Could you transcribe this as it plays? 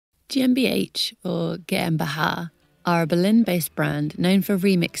GmbH, or GmbH, are a Berlin-based brand known for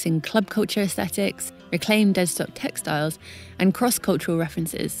remixing club culture aesthetics, reclaimed deadstock textiles, and cross-cultural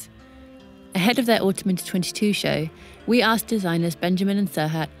references. Ahead of their Autumn 2022 show, we asked designers Benjamin and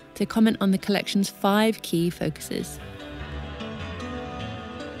Serhat to comment on the collection's 5 key focuses.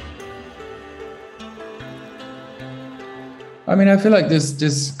 I mean, I feel like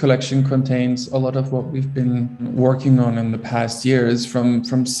this collection contains a lot of what we've been working on in the past years, from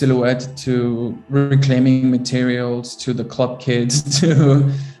silhouette to reclaiming materials to the club kids to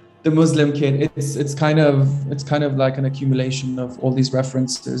the Muslim kid. It's kind of like an accumulation of all these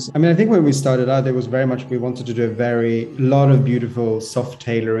references. I mean, I think when we started out, it was very much we wanted to do a lot of beautiful soft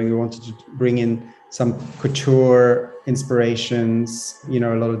tailoring. We wanted to bring in some couture inspirations, a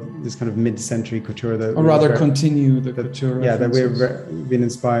lot of this kind of mid-century couture continue the couture references. That we've been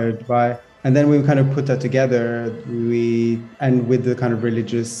inspired by. And then we kind of put that together. And with the kind of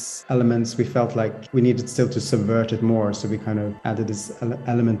religious elements, we felt like we needed still to subvert it more. So we kind of added this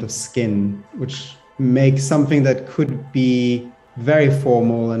element of skin, which makes something that could be very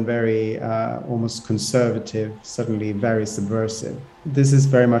formal and very almost conservative, suddenly very subversive. This is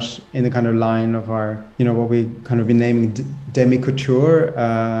very much in the kind of line of our, what we kind of been naming Demi-couture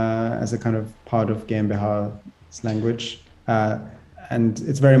as a kind of part of GmbH's language. And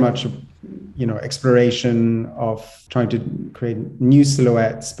it's very much, exploration of trying to create new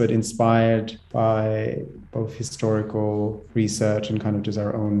silhouettes, but inspired by both historical research and kind of just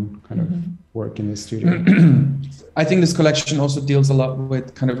our own kind of work in the studio. I think this collection also deals a lot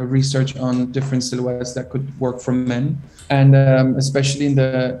with kind of a research on different silhouettes that could work for men. And especially in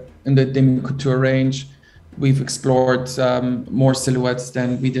the Demi-couture range, we've explored more silhouettes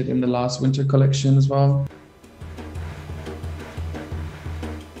than we did in the last winter collection as well.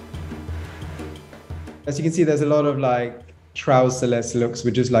 As you can see, there's a lot of like trouserless looks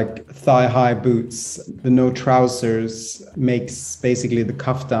with just like thigh-high boots. The no trousers makes basically the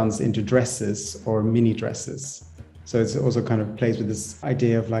kaftans into dresses or mini dresses. So it's also kind of plays with this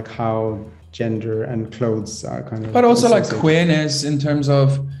idea of like how gender and clothes are kind of... But also like queerness in terms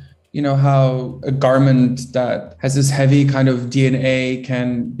of, how a garment that has this heavy kind of DNA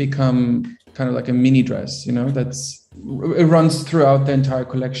can become kind of like a mini dress, it runs throughout the entire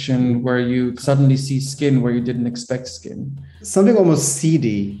collection, where you suddenly see skin where you didn't expect skin. Something almost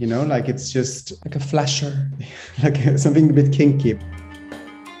seedy, like it's just... Like a flasher. Like something a bit kinky.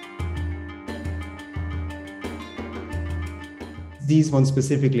 These ones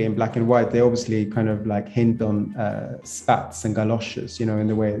specifically in black and white, they obviously kind of like hint on spats and galoshes, in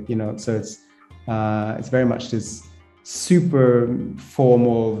the way, so it's very much this super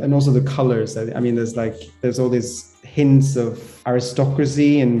formal, and also the colors. I mean, there's all these hints of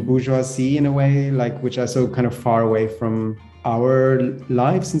aristocracy and bourgeoisie in a way, which are so kind of far away from our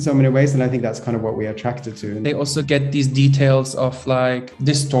lives in so many ways, and I think that's kind of what we're attracted to. They also get these details of like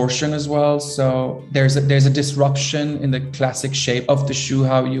distortion as well. So there's a disruption in the classic shape of the shoe,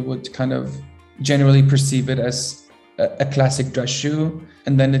 how you would kind of generally perceive it as a classic dress shoe,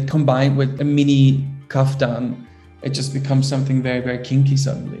 and then it combined with a mini kaftan, it just becomes something very, very kinky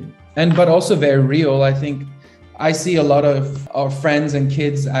suddenly. But also very real. I think I see a lot of our friends and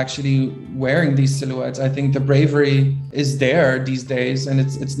kids actually wearing these silhouettes. I think the bravery is there these days, and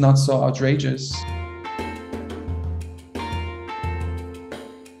it's not so outrageous.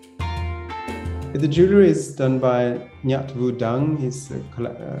 The jewellery is done by Nyat Vu Dang. He's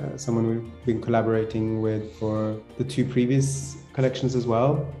someone we've been collaborating with for the 2 previous collections as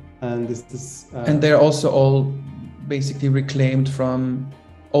well. And and they're also all basically reclaimed from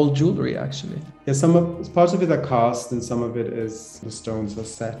old jewellery, actually. Yeah, parts of it are cast and some of it is the stones are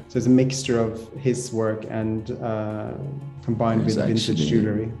set. So it's a mixture of his work and combined with vintage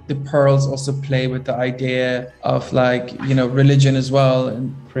jewellery. The pearls also play with the idea of religion as well.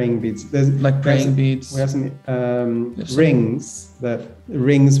 And praying beads. Praying beads. We have some rings with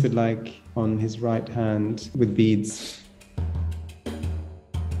on his right hand with beads.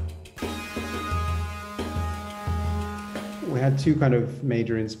 We had 2 kind of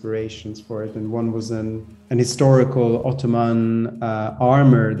major inspirations for it, and one was an historical Ottoman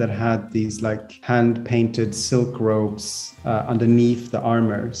armor that had these hand-painted silk robes underneath the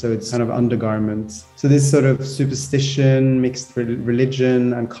armor, so it's kind of undergarments. So this sort of superstition mixed with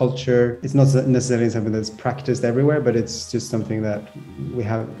religion and culture, it's not necessarily something that's practiced everywhere, but it's just something that we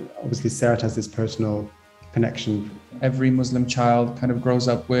have. Obviously, Serhat has this personal connection. Every Muslim child kind of grows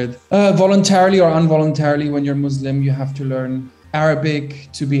up with, voluntarily or involuntarily, when you're Muslim, you have to learn Arabic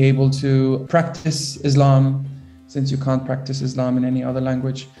to be able to practice Islam, since you can't practice Islam in any other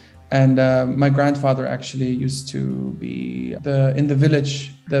language. And my grandfather actually used to be in the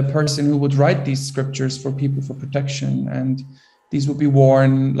village, the person who would write these scriptures for people for protection. And these would be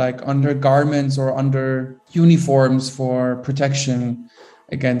worn like under garments or under uniforms for protection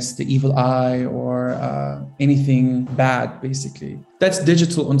against the evil eye or anything bad, basically. That's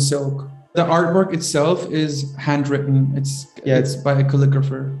digital on silk. The artwork itself is handwritten. It's by a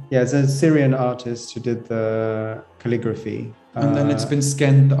calligrapher. Yeah, it's a Syrian artist who did the calligraphy. And then it's been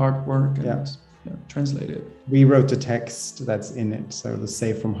scanned, the artwork, and translated. We wrote the text that's in it. So the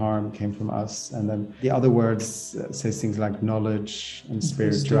safe from harm came from us. And then the other words says things like knowledge and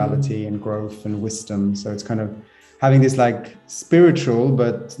spirituality and growth and wisdom. So it's kind of having this like spiritual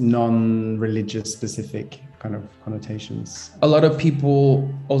but non-religious specific kind of connotations. A lot of people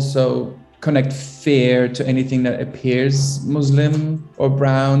also connect fear to anything that appears Muslim or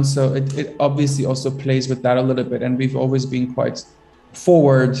brown. So it obviously also plays with that a little bit. And we've always been quite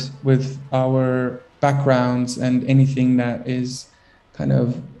forward with our backgrounds and anything that is kind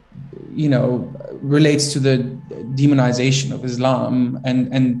of, relates to the demonization of Islam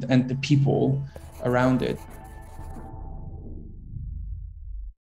and the people around it.